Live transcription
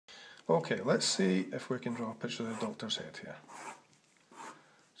Okay, let's see if we can draw a picture of the doctor's head here.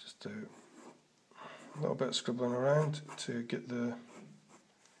 Just do a little bit of scribbling around to get the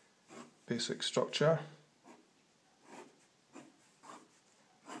basic structure.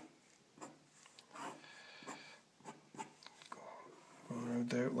 Going around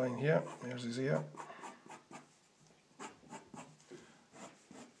the outline here, there's his ear.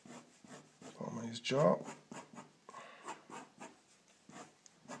 Bottom of his jaw.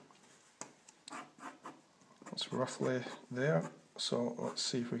 It's roughly there, so let's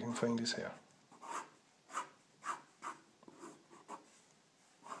see if we can find his hair.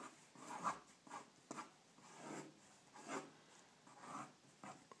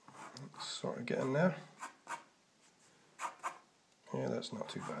 Let's sort of get in there. Yeah, that's not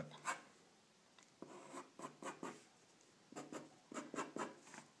too bad.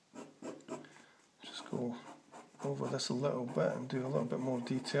 Just go over this a little bit and do a little bit more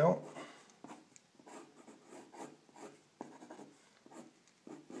detail.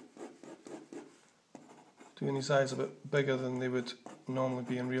 Doing his eyes a bit bigger than they would normally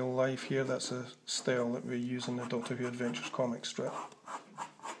be in real life here. That's a style that we use in the Doctor Who Adventures comic strip.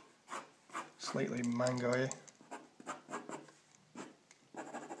 Slightly manga-y. Let's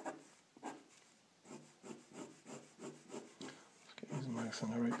get his mouth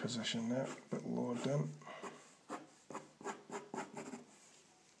in the right position there, a bit lower down.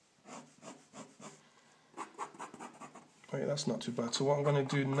 Right, that's not too bad. So what I'm going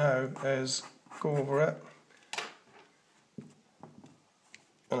to do now is go over it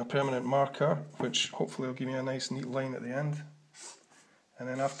in a permanent marker, which hopefully will give me a nice neat line at the end. And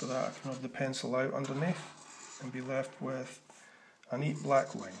then after that I can rub the pencil out underneath and be left with a neat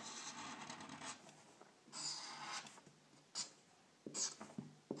black line.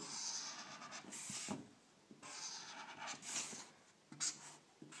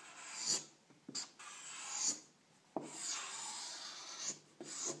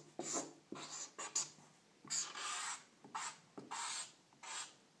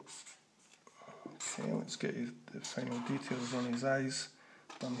 Okay, let's get the final details on his eyes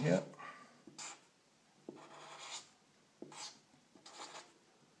done here.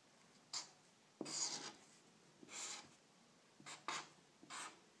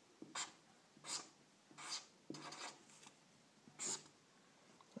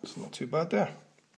 That's not too bad there.